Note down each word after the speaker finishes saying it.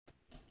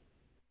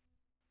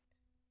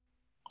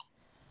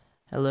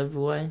Hello,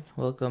 everyone.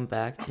 Welcome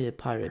back to the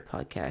Pirate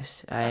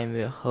Podcast. I am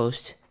your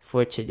host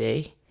for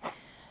today,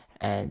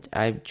 and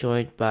I'm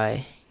joined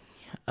by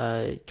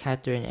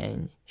Catherine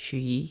and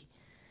Shuyi.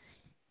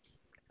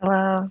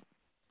 Hello.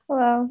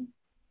 Hello.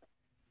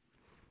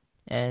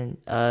 And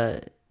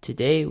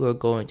today we're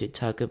going to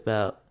talk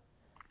about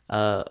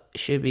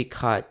should we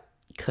cut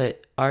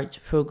art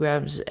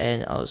programs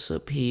and also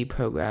PE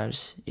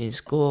programs in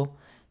school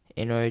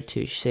in order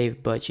to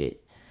save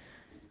budget.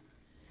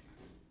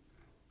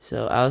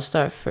 So I'll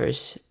start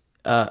first.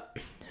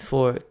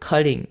 For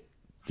cutting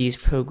these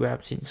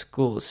programs in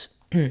schools.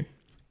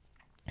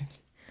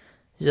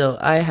 So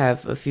I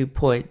have a few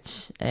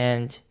points,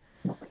 and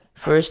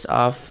first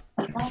off,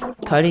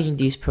 cutting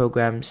these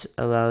programs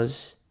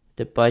allows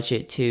the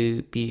budget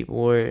to be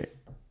more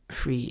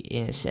free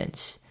in a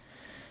sense,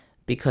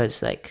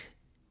 because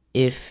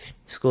if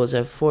schools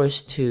are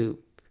forced to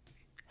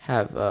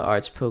have an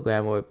arts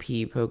program or a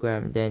PE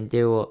program, then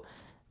they will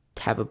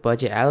have a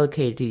budget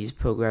allocated to these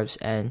programs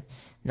and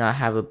not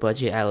have a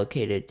budget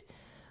allocated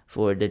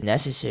for the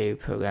necessary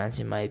programs,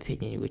 in my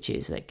opinion, which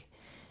is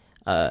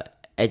uh,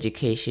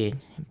 education,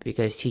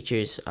 because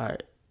teachers are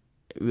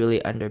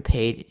really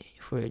underpaid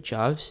for their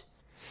jobs.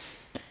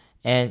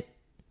 and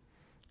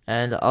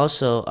and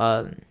also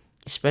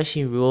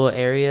especially in rural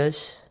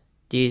areas,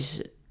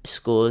 these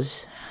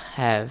schools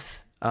have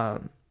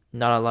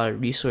not a lot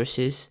of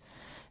resources,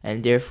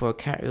 and therefore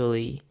can't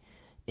really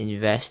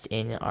invest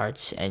in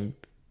arts and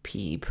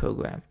PE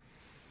program.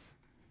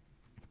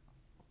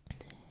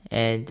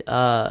 And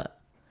uh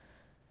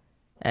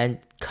and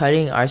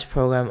cutting arts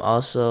program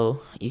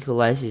also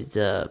equalizes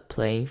the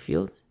playing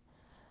field,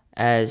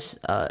 as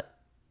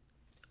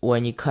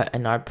when you cut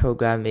an art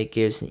program, it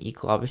gives an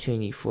equal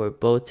opportunity for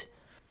both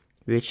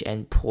rich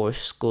and poor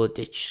school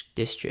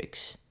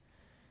districts.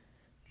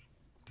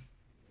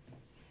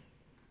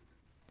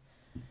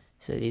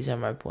 So these are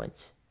my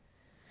points.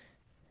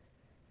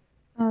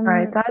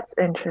 Right, Um, that's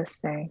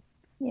interesting.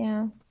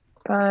 yeah.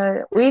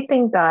 But we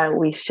think that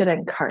we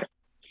shouldn't cut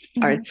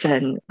Mhm. arts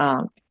and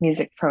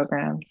music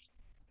programs.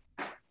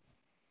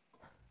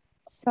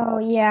 So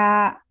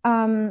yeah,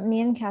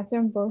 me and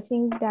Catherine both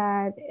think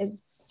that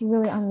it's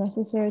really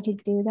unnecessary to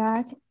do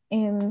that.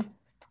 Um,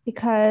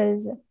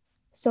 because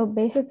so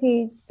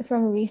basically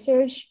from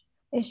research,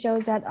 it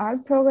shows that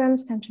art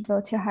programs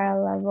contribute to a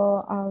higher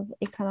level of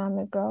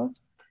economic growth.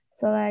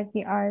 So like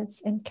the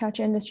arts and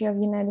culture industry of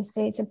the United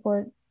States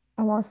support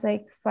almost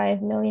like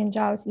 5 million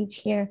jobs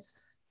each year.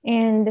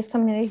 And this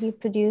community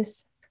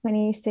produced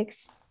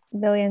 $26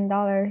 billion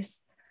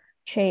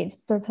trade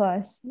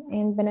surplus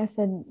and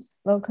benefit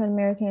local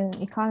American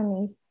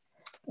economies.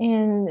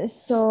 And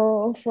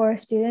so for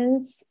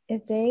students,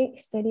 if they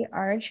study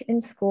art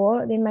in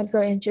school, they might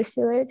grow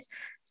interested in it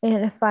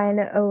and find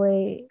a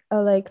way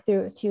like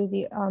through to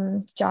the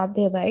job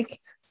they like.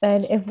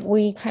 But if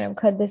we kind of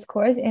cut this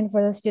course, and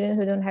for the students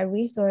who don't have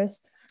resource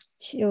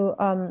to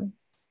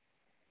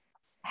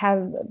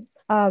have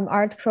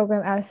art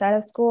program outside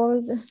of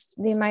schools,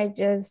 they might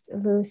just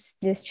lose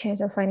this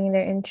chance of finding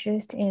their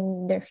interest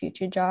in their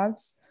future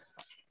jobs.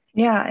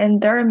 Yeah,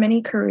 and there are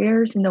many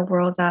careers in the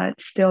world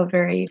that still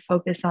very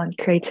focused on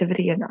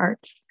creativity and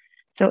arts.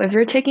 So if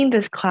you're taking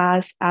this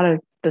class out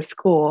of the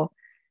school,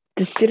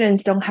 the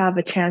students don't have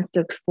a chance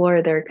to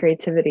explore their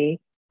creativity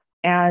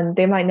and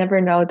they might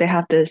never know they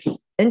have this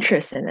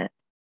interest in it.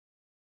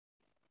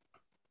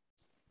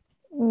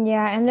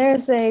 Yeah, and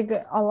there's like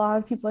a lot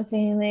of people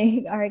saying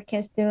like art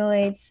can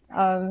stimulate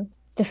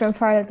different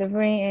part of the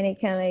brain, and it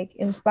can like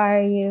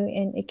inspire you,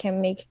 and it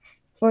can make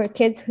for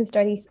kids who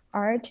studies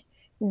art,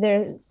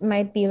 there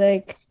might be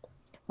like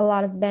a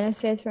lot of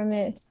benefit from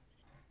it.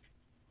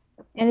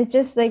 And it's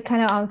just like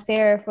kind of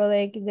unfair for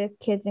like the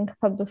kids in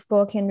public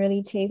school can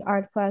really take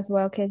art class,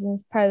 while kids in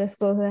private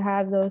school who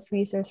have those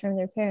resources from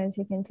their parents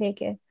who can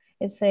take it.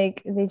 It's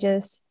like they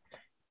just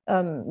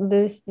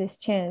lose this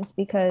chance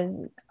because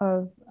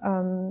of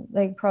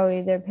like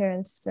probably their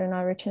parents are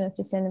not rich enough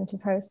to send them to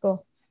private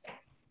school.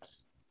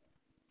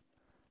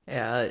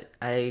 Yeah,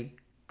 I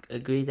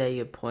agree that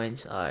your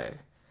points are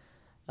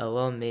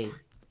well made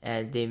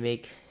and they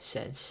make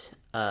sense.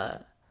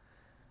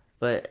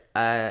 But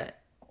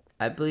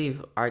I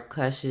believe art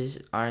classes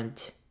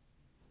aren't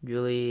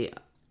really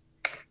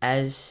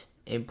as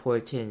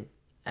important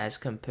as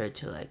compared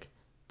to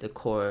the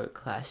core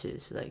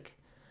classes, like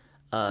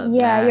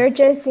Yeah, you're math.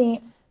 just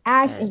saying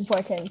as And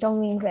important don't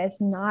mean that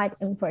it's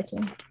not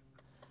important.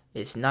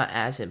 it's not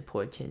as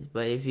important.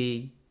 But if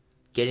you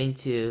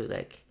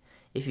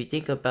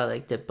think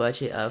about the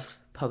budget of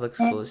public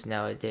schools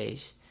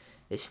nowadays,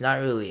 it's not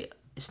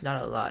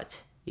a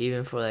lot,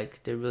 even for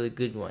the really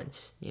good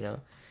ones.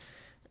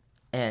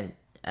 And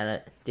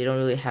they don't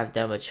really have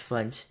that much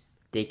funds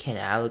they can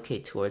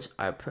allocate towards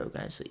art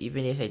programs. So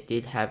even if I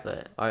did have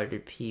a art or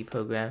P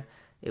program,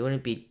 it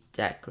wouldn't be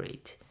that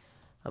great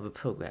of a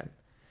program.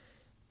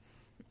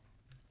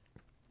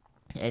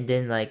 And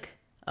then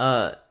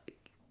uh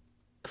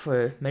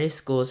for many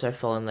schools are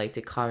following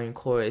the Common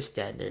Core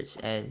standards,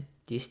 and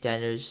these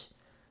standards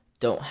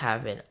don't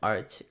have an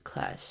art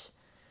class.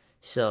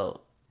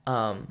 So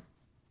um,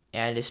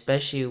 and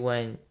especially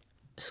when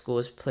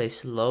schools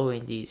place low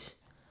in these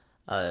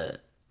uh,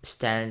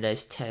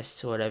 standardized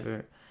tests or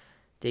whatever,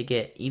 they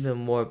get even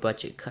more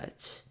budget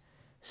cuts.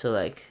 So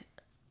like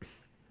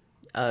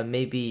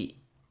maybe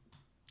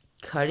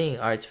cutting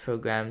arts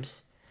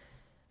programs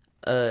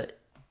uh,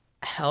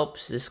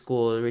 helps the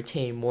school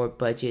retain more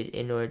budget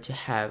in order to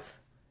have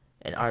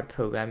an art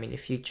program in the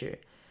future.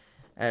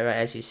 Right,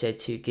 as you said,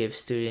 to give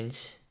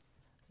students,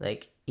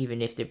 like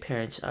even if their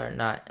parents are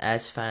not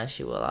as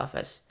financially well off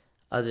as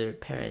other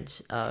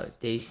parents,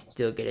 they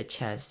still get a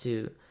chance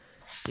to,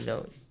 you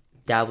know,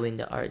 dabble in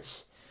the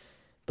arts.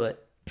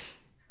 But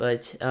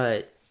but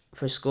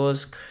for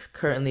schools,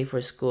 currently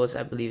for schools,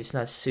 I believe it's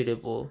not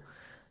suitable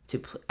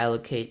to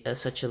allocate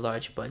such a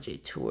large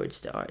budget towards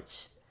the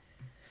arts.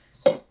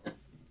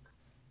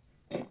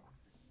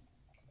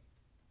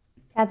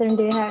 Catherine,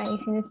 do you have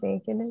anything to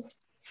say to this?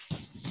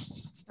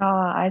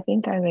 I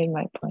think I made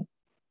my point.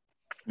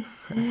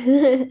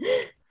 I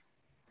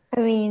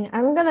mean,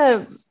 I'm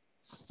gonna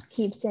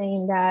keep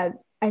saying that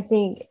I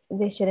think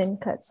they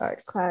shouldn't cut art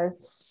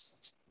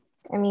class.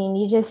 I mean,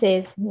 you just say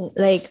it's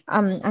like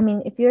I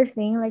mean, if you're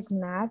saying like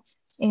math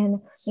and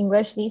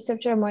English, these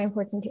subjects are more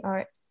important to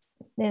art,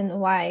 then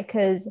why?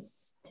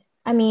 Because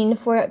I mean,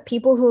 for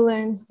people who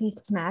learn these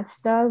math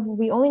stuff,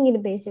 we only need a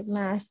basic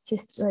math to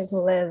like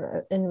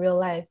live in real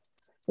life.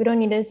 We don't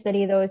need to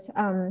study those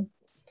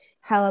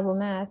high level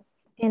math.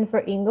 And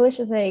for English,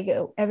 it's like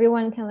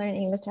everyone can learn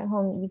English at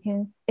home. You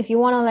can, if you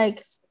want to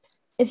like,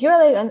 if you're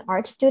like an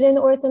art student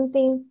or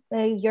something,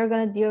 like you're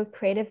gonna do a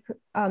creative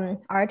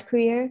art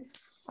career,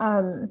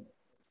 um,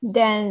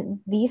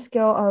 then these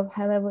skill of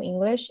high level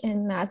English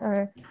and math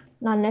are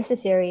not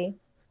necessary.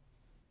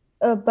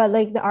 But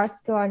like the art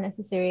skill are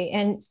necessary.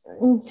 And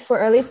for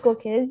early school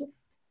kids,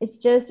 it's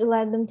just to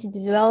let them to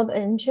develop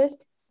an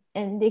interest,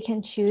 and they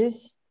can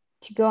choose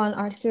to go on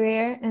art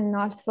career and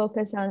not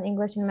focus on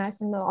English and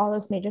math and all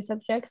those major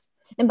subjects.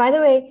 And by the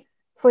way,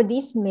 for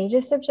these major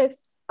subjects,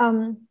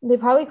 they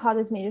probably call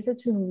this major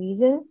subjects for a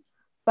reason,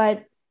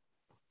 but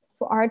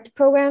for art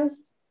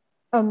programs,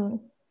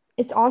 um,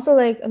 it's also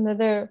like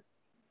another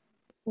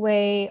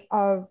way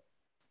of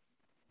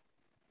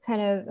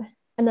kind of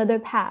another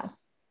path.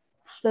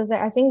 So it's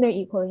like, I think they're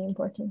equally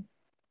important.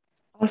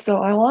 Also,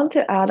 I want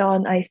to add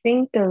on, I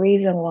think the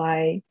reason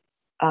why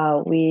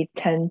we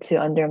tend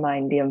to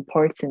undermine the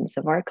importance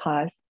of art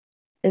class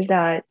is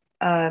that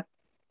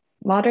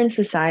modern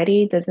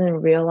society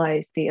doesn't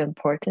realize the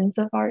importance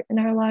of art in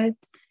our lives.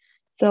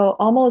 So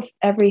almost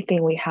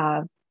everything we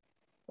have,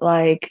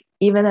 like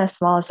even as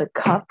small as a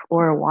cup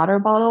or a water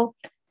bottle,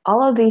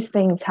 all of these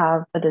things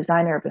have a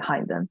designer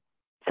behind them.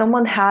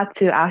 Someone had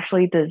to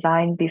actually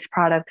design these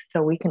products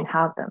so we can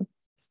have them.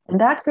 And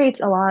that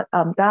creates a lot,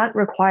 that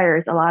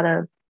requires a lot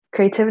of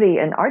creativity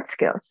and art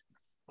skills.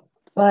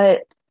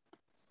 But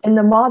in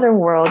the modern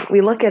world,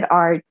 we look at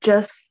art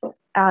just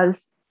as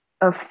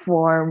a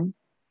form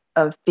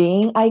of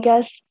being, I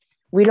guess.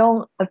 We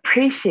don't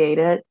appreciate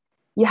it.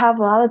 You have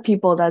a lot of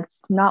people that's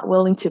not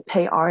willing to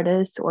pay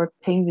artists or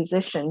pay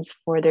musicians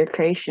for their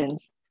creations,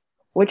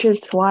 which is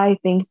why I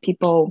think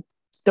people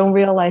don't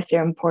realize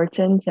their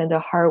importance and the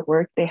hard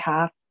work they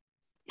have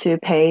to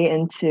pay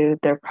into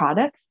their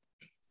products.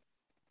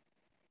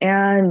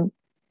 And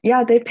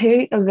yeah, they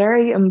play a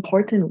very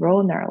important role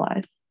in our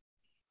lives.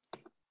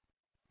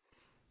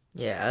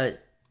 Yeah,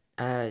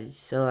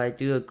 so I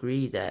do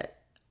agree that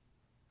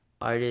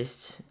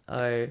artists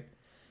are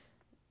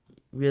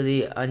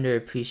really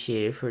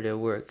underappreciated for their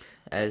work,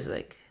 as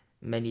like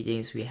many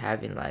things we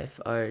have in life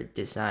are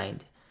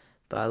designed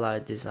by a lot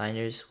of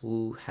designers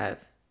who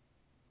have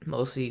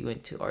mostly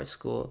went to art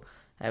school,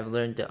 have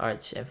learned the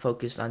arts and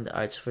focused on the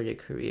arts for their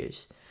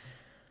careers.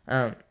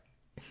 Um,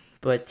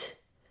 but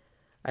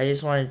I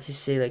just wanted to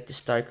say like the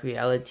stark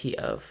reality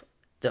of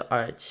the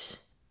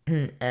arts,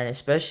 and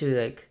especially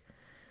like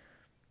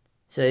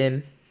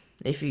so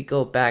if you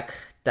go back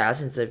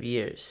thousands of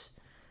years,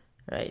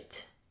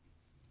 right?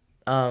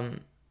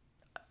 Um,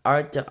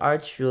 the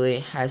arts really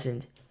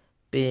hasn't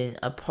been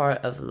a part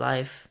of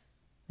life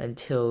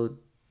until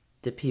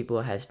the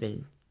people has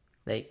been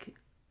like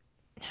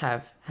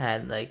have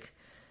had like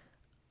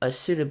a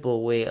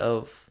suitable way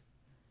of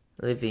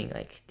living,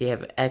 like they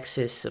have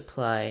excess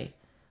supply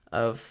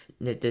of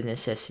the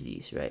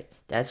necessities, right?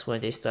 That's when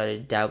they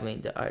started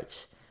dabbling the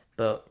arts.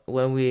 But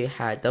when we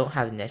don't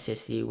have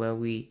necessity, when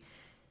we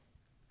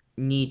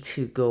need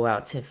to go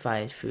out to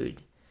find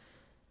food,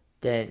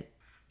 then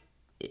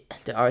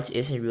the arts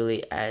isn't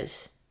really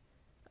as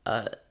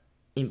uh,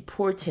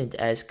 important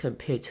as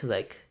compared to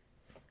like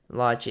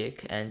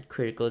logic and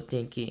critical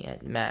thinking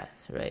and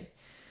math, right?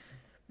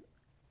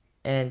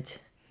 And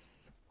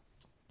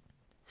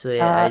so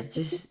yeah, Uh,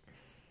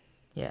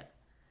 yeah.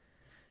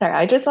 Sorry,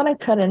 I just want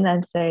to cut in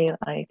and say,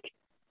 like,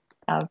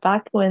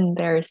 back when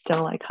there's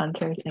still like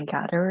hunters and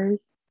gatherers,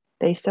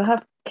 they still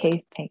have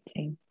cave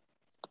painting.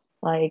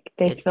 Like,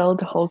 they Yeah, filled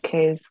the whole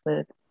caves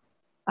with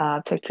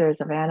pictures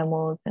of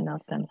animals and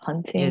of them yeah,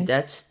 hunting.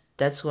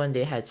 that's when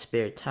they had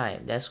spare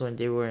time. That's when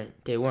they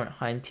weren't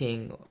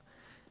hunting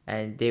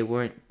and they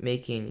weren't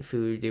making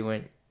food. They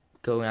weren't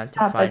going out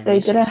to Yeah, but find they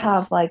didn't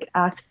have resources. like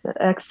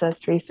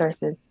access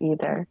resources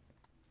either.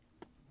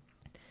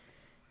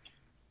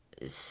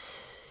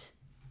 S-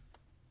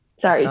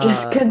 Sorry,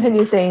 just Uh,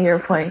 continue saying your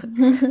point.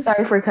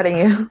 Sorry for cutting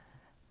you.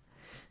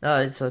 no,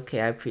 it's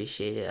okay. I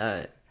appreciate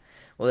it.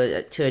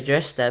 Well, to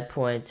address that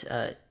point,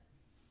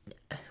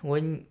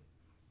 when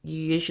you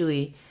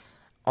usually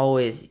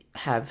always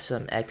have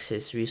some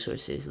excess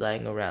resources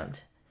lying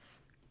around.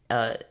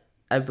 Uh,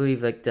 I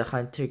believe like the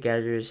hunter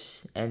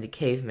gatherers and the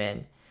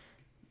cavemen,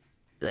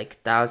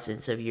 like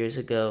thousands of years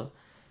ago,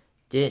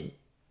 didn't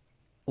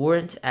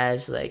weren't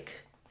as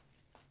like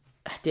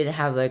didn't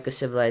have like a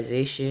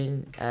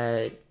civilization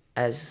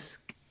as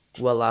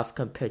well off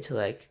compared to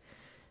like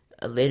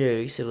a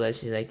later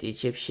civilization like the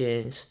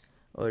Egyptians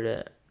or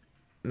the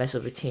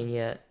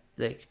Mesopotamia.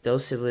 Like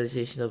those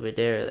civilizations over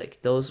there,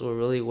 like those were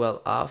really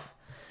well off.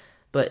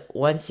 But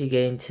once you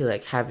get into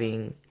like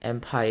having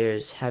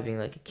empires, having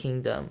like a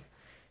kingdom,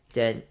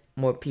 then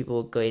more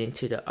people go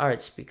into the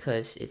arts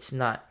because it's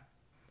not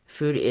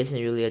food isn't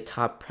really a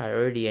top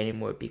priority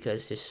anymore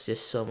because there's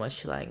just so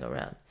much lying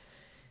around.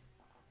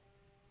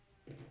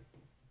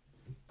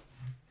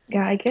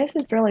 Yeah, I guess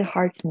it's really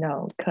hard to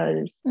know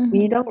because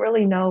we Mhm. don't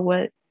really know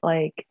what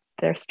like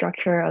their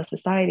structure of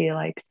society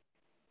like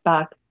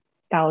back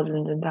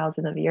thousands and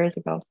thousands of years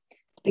ago.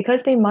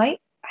 Because they might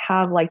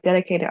have like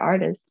dedicated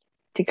artists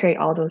to create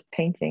all those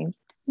paintings,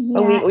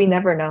 but we, Yeah, we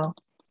never know.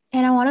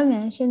 and I want to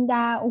mention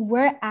that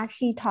we're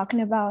actually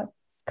talking about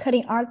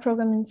cutting art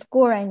program in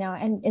school right now,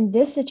 and in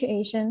this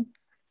situation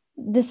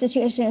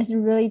is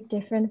really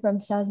different from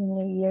thousands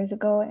of years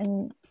ago,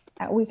 and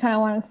we kind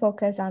of want to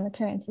focus on the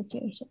current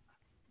situation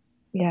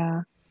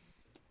Yeah.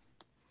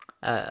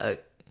 Uh, uh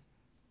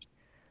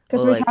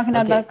because well, we're like talking okay,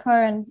 about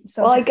current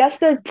Well, I social. guess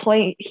the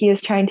point he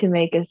is trying to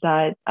make is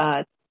that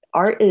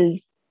art is,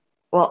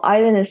 well,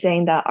 Ivan is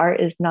saying that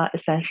art is not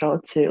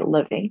essential to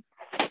living.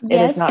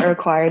 It is not Yes,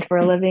 required for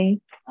a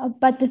living.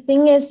 but the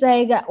thing is,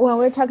 like, when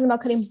we're talking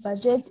about cutting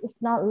budgets,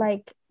 it's not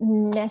like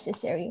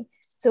necessary.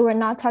 So we're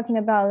not talking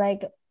about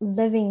like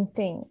living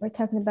thing. We're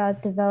talking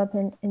about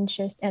development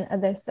interest and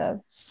other stuff.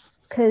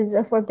 Because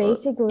for well,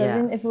 basic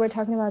yeah. living, if we're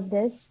talking about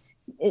this,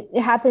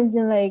 it happens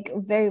in like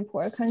very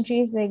poor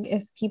countries. Like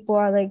if people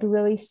are like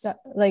really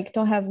like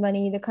don't have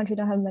money, the country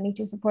don't have money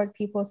to support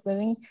people's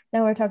living,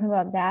 then we're talking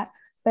about that.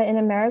 But in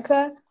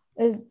America,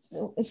 it,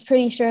 it's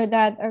pretty sure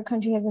that our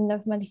country has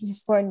enough money to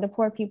support the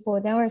poor people.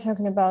 Then we're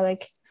talking about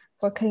like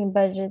for cutting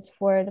budgets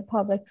for the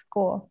public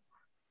school.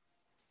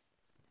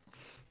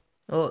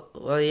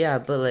 Well, yeah,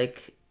 but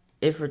like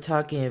if we're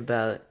talking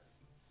about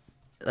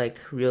like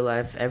real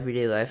life,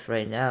 everyday life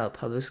right now,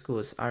 public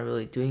schools aren't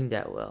really doing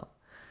that well.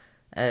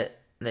 Uh,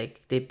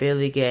 like they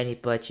barely get any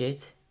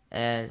budget,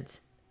 and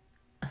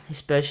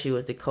especially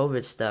with the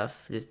COVID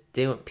stuff,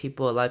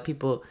 a lot of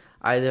people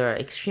either are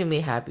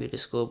extremely happy with the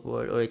school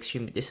board or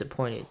extremely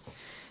disappointed.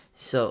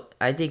 So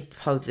I think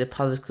the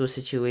public school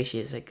situation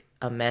is like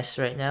a mess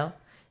right now,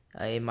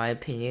 in my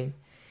opinion.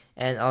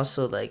 And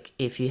also, like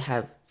if you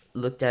have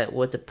looked at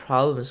what the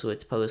problems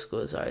with public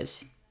schools are,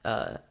 is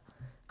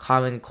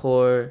Common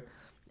Core,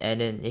 and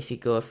then if you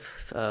go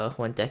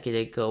 1 decade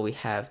ago, we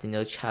have the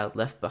No Child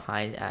Left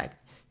Behind Act.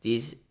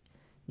 These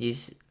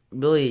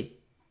really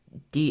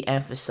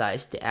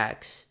de-emphasize the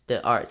acts,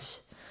 the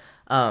arts.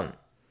 Um,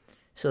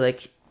 so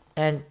like,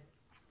 and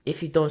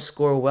if you don't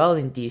score well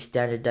in these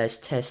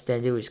standardized tests,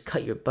 then they would just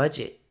cut your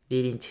budget,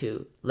 leading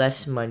to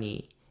less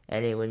money.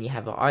 And then when you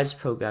have an arts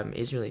program, it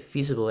isn't really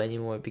feasible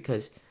anymore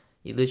because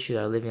you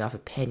literally are living off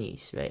of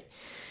pennies, right?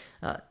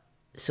 Uh,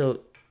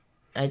 so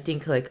I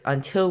think like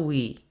until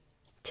we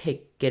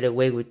get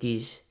away with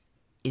these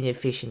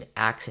inefficient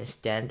acts and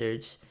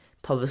standards,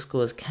 public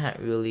schools can't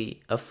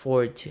really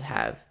afford to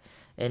have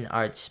an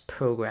arts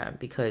program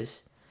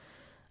because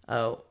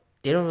uh,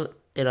 they don't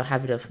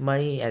have enough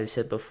money, as I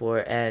said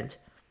before, and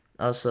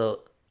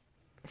also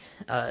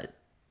uh,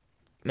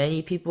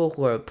 many people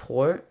who are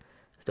poor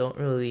don't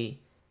really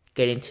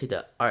get into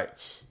the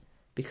arts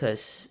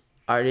because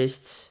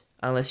artists,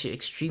 unless you're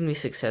extremely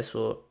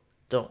successful,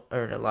 don't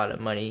earn a lot of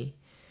money.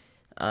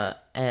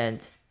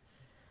 And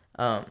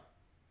um,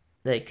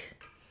 like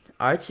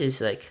arts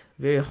is like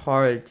very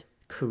hard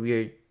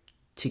career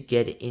to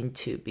get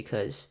into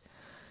because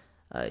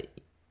uh,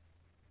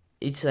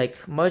 it's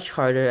like much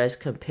harder as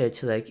compared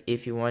to like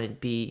if you want to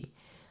be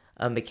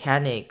a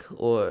mechanic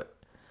or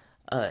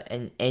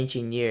an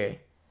engineer.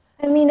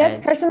 I mean, that's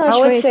And personal I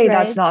would choice, say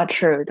that's right? not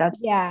true.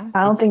 Yeah,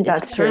 I don't think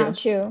it's that's that's true. not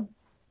true.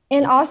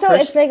 And it's also,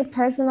 it's pers like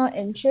personal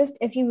interest.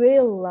 If you really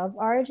love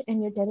art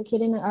and you're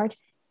dedicated in art,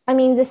 I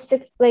mean, this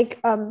like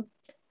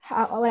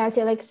how would I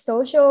say like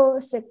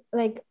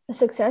like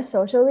success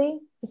socially.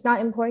 It's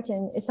not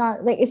important. It's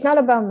not like it's not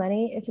about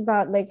money. It's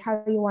about like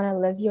how you want to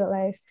live your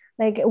life.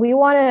 Like we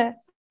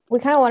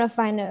kind of want to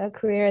find a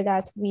career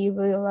that we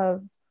really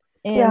love,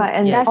 Yeah, and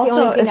and yeah that's the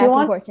only also thing if you that's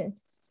want, important.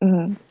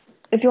 mhm.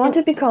 if you want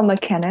to become a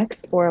mechanic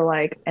or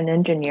like an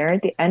engineer,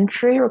 the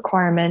entry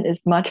requirement is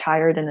much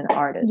higher than an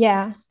artist.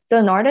 Yeah. So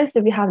an artist,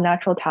 if you have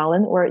natural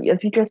talent or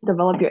if you just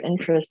develop your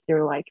interest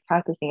through like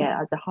practicing it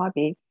as a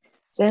hobby,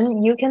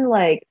 then you can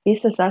like be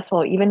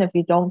successful even if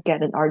you don't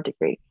get an art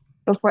degree.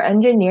 But for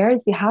engineers,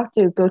 you have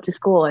to go to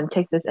school and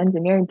take this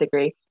engineering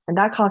degree, and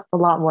that costs a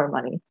lot more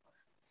money.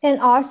 And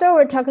also,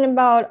 we're talking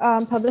about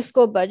public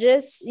school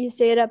budgets. You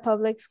say that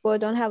public school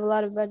don't have a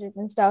lot of budget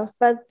and stuff,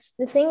 but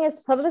the thing is,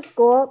 public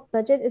school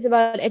budget is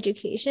about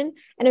education,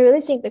 and I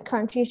really think the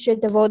country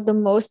should devote the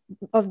most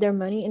of their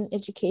money in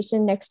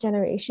education next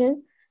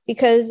generation,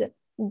 because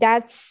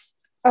that's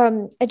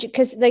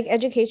because like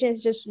education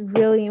is just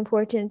really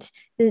important.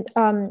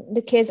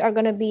 The kids are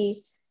gonna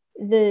be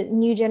the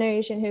new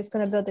generation who's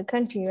gonna build the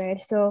country, right?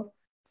 So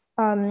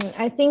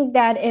I think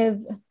that if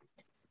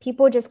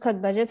people just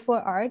cut budget for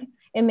art,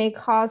 it may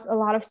cause a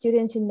lot of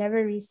students to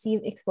never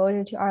receive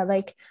exposure to art.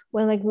 Like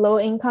when like low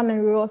income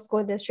and rural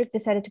school district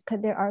decided to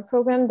cut their art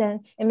program,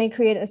 then it may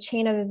create a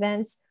chain of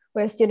events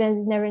where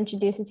students never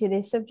introduced to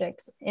these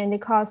subjects, and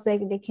it cause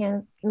like they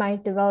can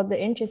might develop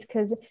the interest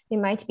because they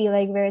might be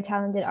like very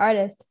talented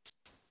artists.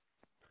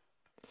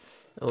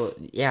 Oh,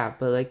 yeah,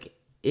 but like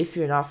if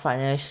you're not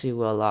financially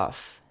well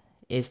off,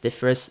 is the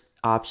first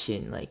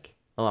option like,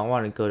 oh, I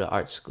want to go to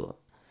art school.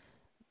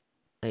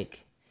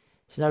 Like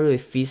it's not really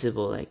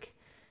feasible. Like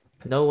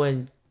no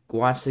one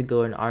wants to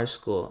go in art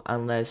school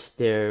unless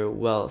they're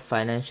well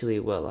financially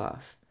well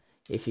off.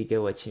 If you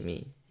get what you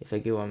mean. If I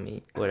get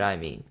what I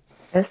mean.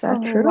 Is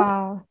that Oh true?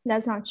 wow,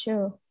 that's not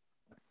true.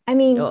 I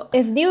mean, Oh,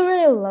 if you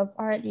really love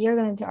art, you're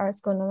gonna to art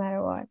school no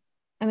matter what.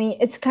 I mean,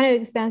 it's kind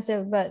of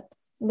expensive, but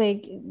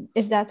like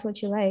if that's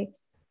what you like.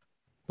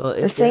 well,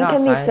 The if they're same not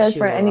can be said financially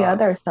for well any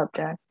other off,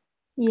 subject.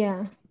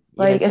 Yeah.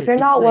 yeah, Like if you're it's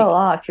not well like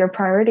off, your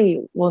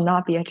priority will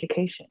not be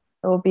education.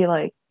 It will be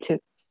like to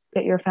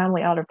get your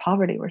family out of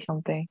poverty or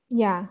something.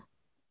 Yeah.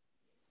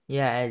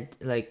 yeah, and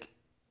like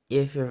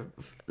if you're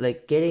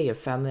like getting your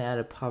family out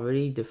of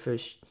poverty, the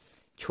first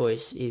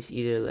choice is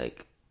either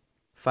like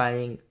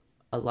finding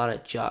a lot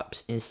of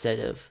jobs instead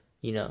of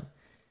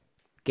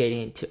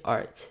getting into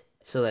art.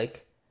 So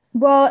like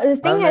Well, the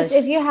thing is, if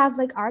unless you have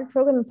like art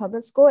program in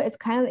public school, it's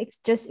kind of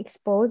just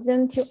expose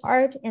them to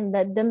art and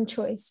let them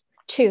choose.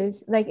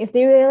 Like if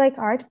they really like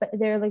art, but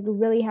they're like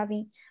really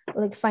having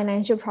like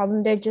financial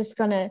problem, they're just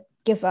gonna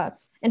give up.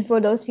 And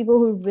for those people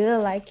who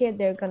really like it,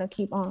 they're gonna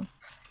keep on.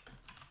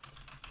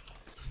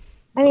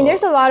 I mean,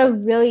 there's well, a lot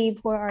of really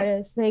poor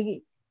artists,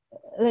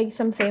 like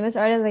some famous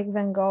artists like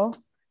Van Gogh.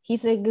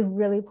 He's like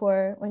really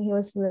poor when he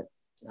was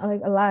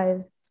like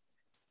alive.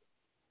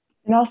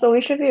 And also,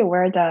 we should be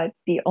aware that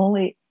the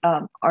only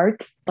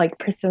art, like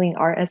pursuing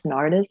art as an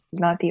artist, is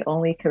not the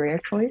only career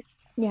choice.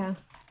 Yeah.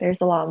 There's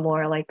a lot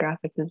more like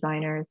graphic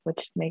designers, which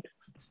makes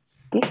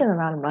decent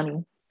amount of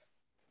money.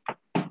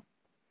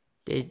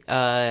 did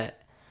well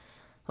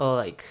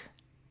like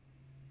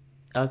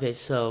okay,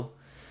 so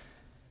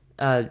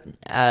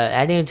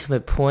adding to my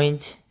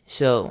point,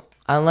 so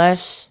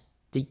unless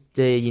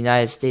the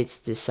United States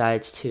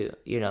decides to,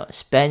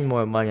 spend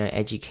more money on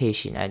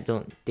education, I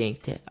don't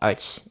think that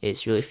arts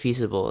is really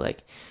feasible.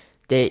 Like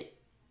they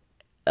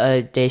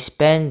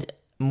spend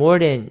more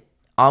than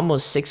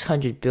almost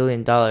 $600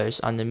 billion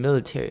on the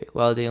military,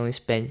 while they only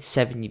spend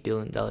 $70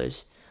 billion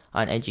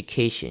on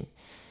education.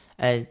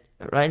 And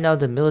right now,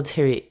 the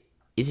military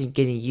isn't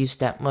getting used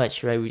that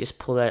much, right? We just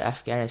pulled out of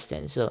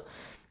Afghanistan. So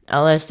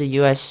unless the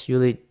U.S.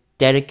 really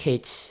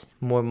dedicates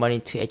more money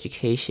to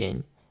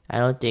education, I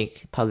don't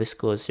think public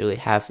schools really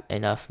have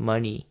enough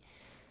money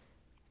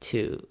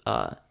to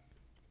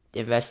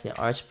invest in the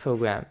arts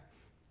program,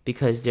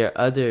 because there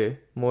are other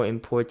more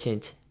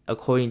important,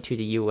 according to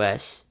the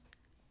U.S.,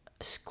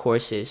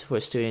 courses for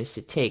students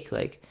to take,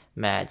 like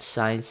math,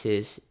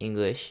 sciences,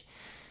 English,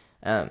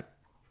 um,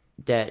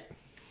 that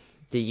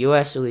the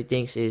U.S. really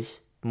thinks is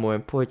more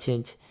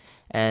important,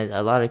 and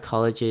a lot of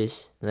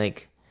colleges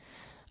like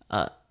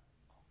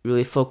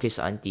really focus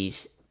on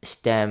these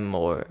STEM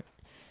or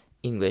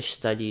English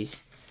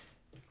studies,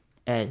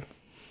 and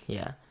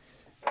yeah.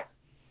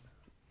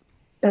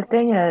 The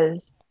thing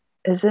is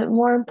it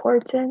more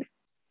important?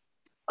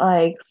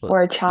 Like Well,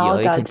 for a yeah,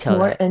 child you can that's tell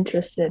more that.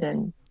 interested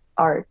in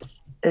arts,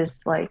 is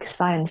like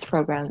science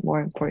program more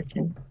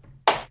important?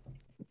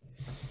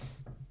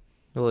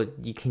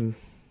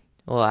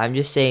 Well, I'm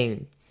just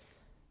saying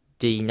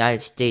the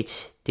United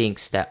States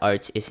thinks that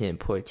arts isn't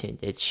important.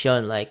 It's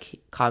shown like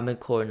Common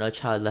Core, No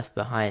Child Left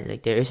Behind.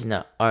 Like there isn't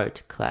an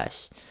art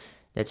class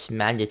that's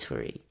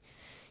mandatory.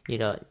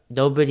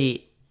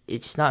 Nobody.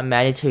 It's not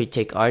mandatory to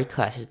take art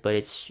classes, but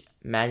it's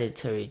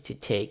mandatory to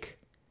take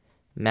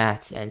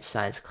math and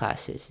science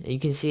classes. You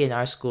can see in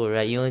our school,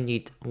 right? You only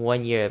need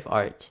 1 year of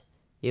art.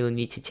 You will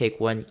need to take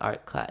one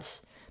art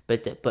class,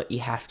 but you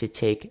have to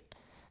take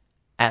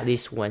at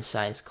least one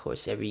science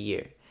course every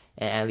year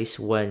and at least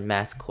one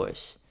math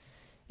course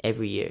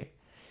every year.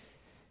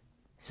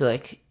 So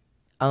like,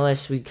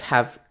 unless we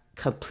have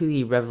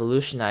completely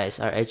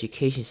revolutionized our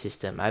education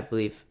system, I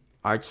believe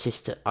art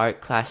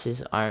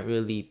classes aren't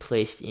really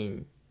placed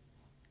in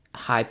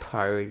high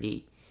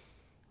priority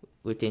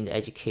within the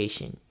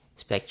education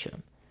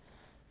spectrum?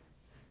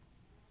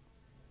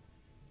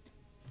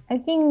 I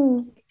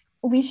think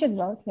we should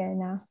vote here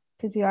now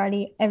because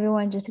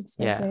everyone just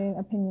expressed Yeah. their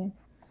opinion.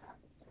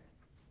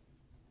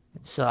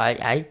 So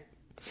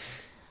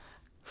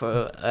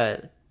for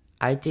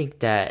I think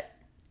that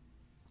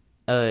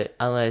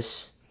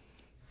unless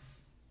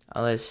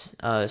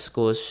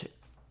schools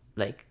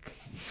like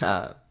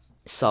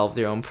solve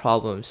their own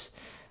problems,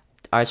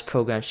 arts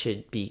programs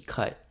should be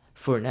cut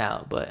for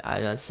now. But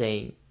I'm not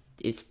saying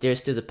there's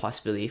still the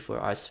possibility for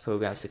arts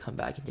programs to come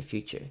back in the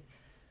future.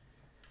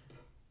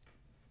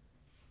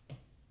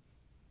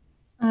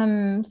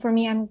 For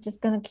me, I'm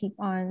just gonna keep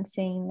on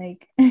saying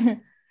like,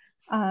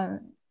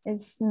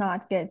 it's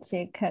not good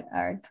to cut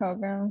our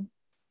program.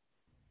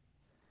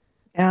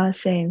 Yeah,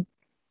 same.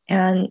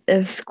 And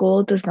if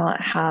school does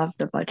not have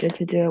the budget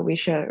to do it, we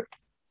should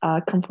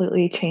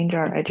completely change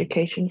our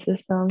education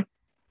system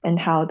and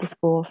how the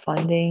school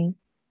funding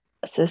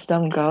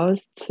system goes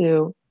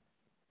to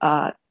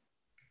uh,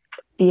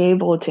 be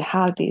able to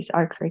have these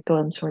art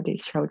curriculums for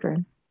these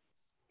children.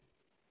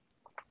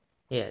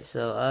 Yeah.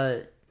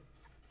 So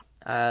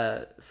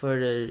for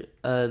the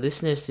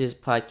listeners to this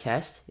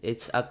podcast,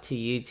 it's up to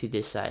you to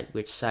decide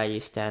which side you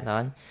stand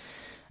on.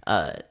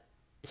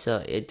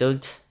 So it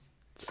don't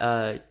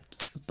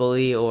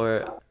bully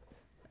or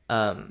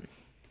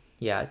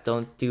yeah,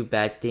 don't do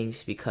bad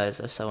things because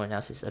of someone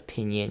else's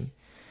opinion.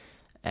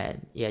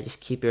 And yeah,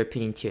 just keep your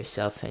opinion to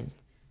yourself and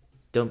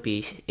don't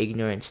be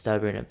ignorant,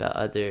 stubborn about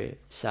other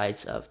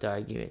sides of the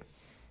argument.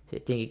 So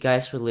thank you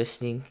guys for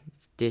listening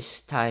this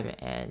time,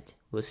 and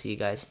we'll see you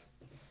guys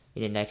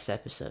in the next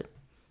episode.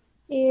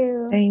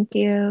 Ew. Thank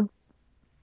you.